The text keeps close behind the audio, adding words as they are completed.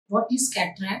What is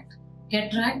cataract?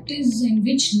 Cataract is in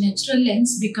which natural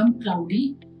lens become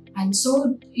cloudy, and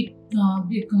so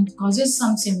it causes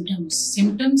some symptoms.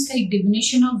 Symptoms like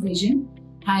diminution of vision,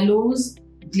 halos,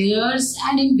 glares,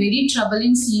 and in very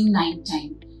troubling seeing night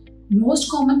time.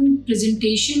 Most common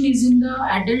presentation is in the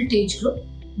adult age group,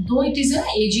 though it is an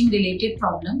aging related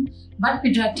problem, but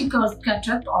pediatric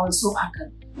cataract also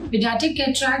occur. Pediatric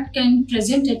cataract can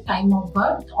present at time of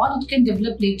birth, or it can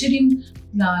develop later in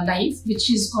life, which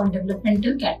is called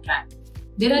developmental cataract.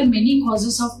 There are many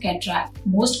causes of cataract.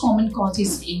 Most common cause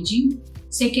is aging.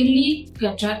 Secondly,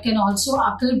 cataract can also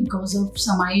occur because of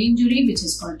some eye injury, which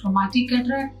is called traumatic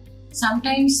cataract.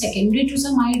 Sometimes secondary to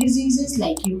some eye diseases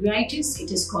like uveitis,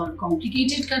 it is called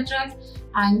complicated cataract.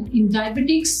 And in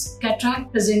diabetics,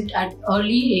 cataract present at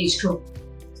early age group.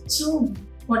 So,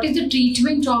 what is the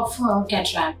treatment of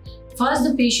cataract? First,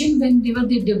 the patient, when they were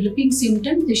developing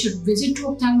symptoms, they should visit to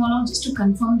ophthalmologist to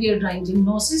confirm their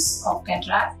diagnosis of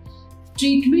cataract.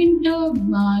 Treatment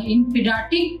in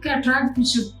pediatric cataract, we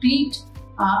should treat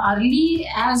early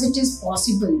as it is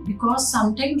possible, because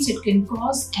sometimes it can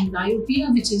cause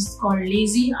amblyopia, which is called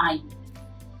lazy eye.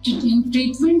 In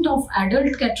treatment of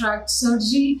adult cataract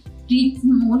surgery,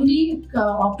 only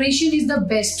operation is the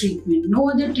best treatment. No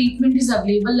other treatment is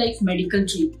available like medical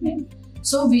treatment.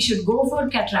 So we should go for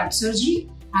cataract surgery,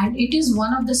 and it is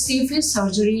one of the safest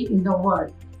surgery in the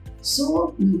world.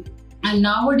 So, and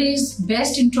nowadays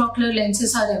best intraocular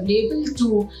lenses are available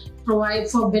to provide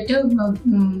for better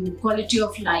quality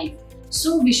of life.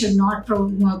 So we should not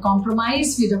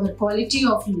compromise with our quality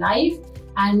of life,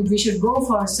 and we should go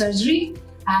for surgery.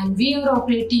 And we are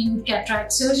operating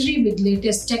cataract surgery with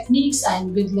latest techniques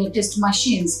and with latest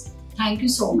machines. Thank you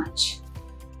so much.